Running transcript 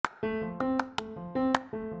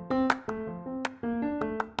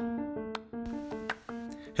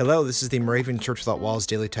Hello, this is the Moravian Church Without Walls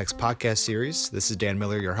Daily Text Podcast Series. This is Dan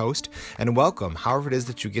Miller, your host, and welcome. However it is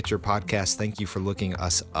that you get your podcast, thank you for looking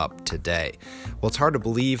us up today. Well, it's hard to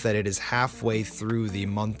believe that it is halfway through the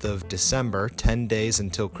month of December, 10 days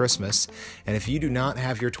until Christmas, and if you do not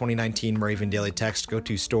have your 2019 Moravian Daily Text, go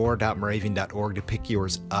to store.moravian.org to pick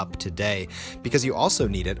yours up today, because you also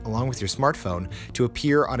need it, along with your smartphone, to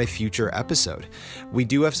appear on a future episode. We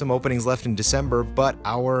do have some openings left in December, but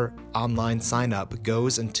our online sign-up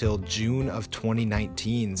goes until June of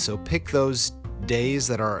 2019. So pick those days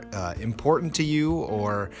that are important to you,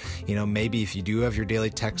 or maybe if you do have your daily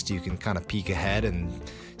text, you can kind of peek ahead and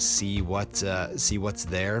see what's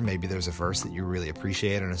there. Maybe there's a verse that you really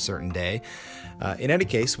appreciate on a certain day. In any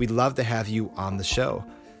case, we'd love to have you on the show,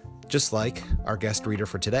 just like our guest reader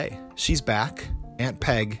for today. She's back. Aunt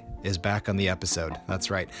Peg is back on the episode.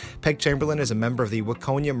 That's right. Peg Chamberlain is a member of the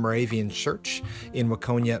Waconia Moravian Church in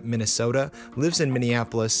Waconia, Minnesota, lives in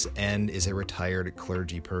Minneapolis, and is a retired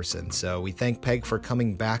clergy person. So we thank Peg for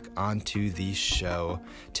coming back onto the show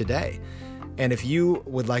today. And if you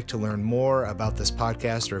would like to learn more about this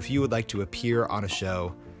podcast, or if you would like to appear on a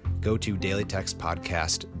show, go to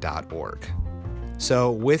dailytextpodcast.org.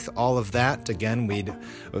 So with all of that, again, we'd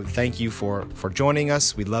thank you for joining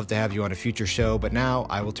us. We'd love to have you on a future show, but now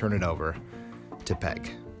I will turn it over to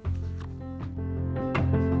Peg.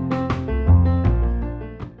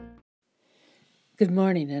 Good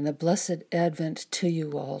morning and a blessed Advent to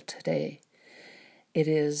you all today. It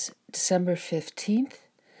is December 15th,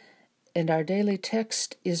 and our daily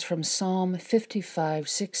text is from Psalm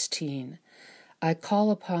 55:16. I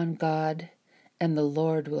call upon God, and the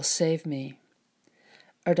Lord will save me.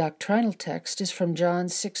 Our doctrinal text is from John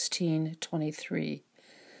 16:23.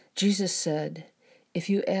 Jesus said,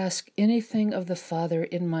 "If you ask anything of the Father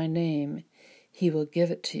in my name, he will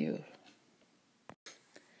give it to you."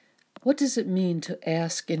 What does it mean to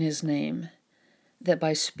ask in his name? That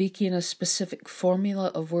by speaking a specific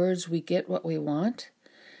formula of words we get what we want?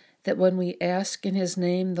 That when we ask in his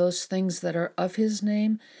name those things that are of his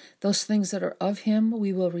name, those things that are of him,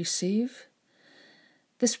 we will receive?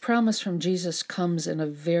 This promise from Jesus comes in a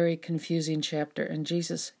very confusing chapter, and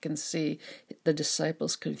Jesus can see the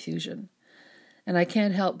disciples' confusion. And I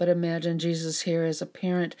can't help but imagine Jesus here as a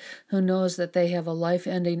parent who knows that they have a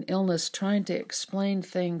life-ending illness, trying to explain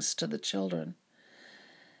things to the children.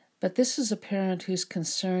 But this is a parent who's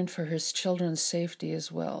concerned for his children's safety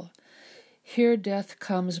as well. Here death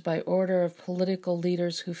comes by order of political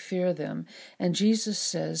leaders who fear them, and Jesus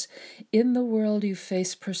says, "In the world you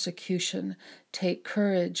face persecution. Take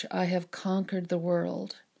courage, I have conquered the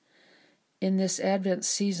world." In this Advent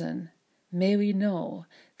season, may we know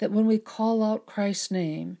that when we call out Christ's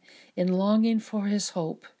name in longing for his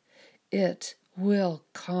hope, it will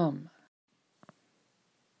come.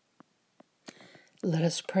 Let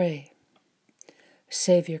us pray.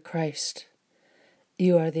 Savior Christ,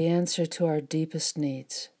 you are the answer to our deepest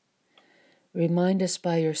needs. Remind us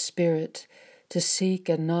by your Spirit to seek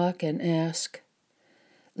and knock and ask.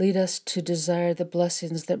 Lead us to desire the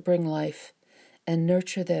blessings that bring life and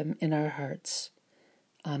nurture them in our hearts.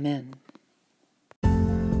 Amen.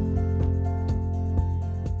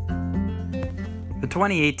 The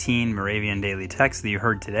 2018 Moravian Daily Text that you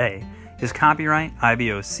heard today is copyright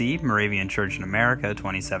IBOC Moravian Church in America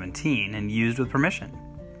 2017 and used with permission.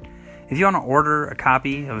 If you want to order a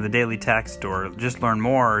copy of the Daily Text or just learn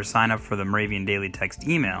more or sign up for the Moravian Daily Text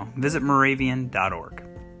email, visit moravian.org.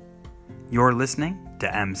 You're listening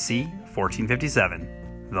to MC 1457,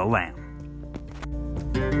 The Lamb.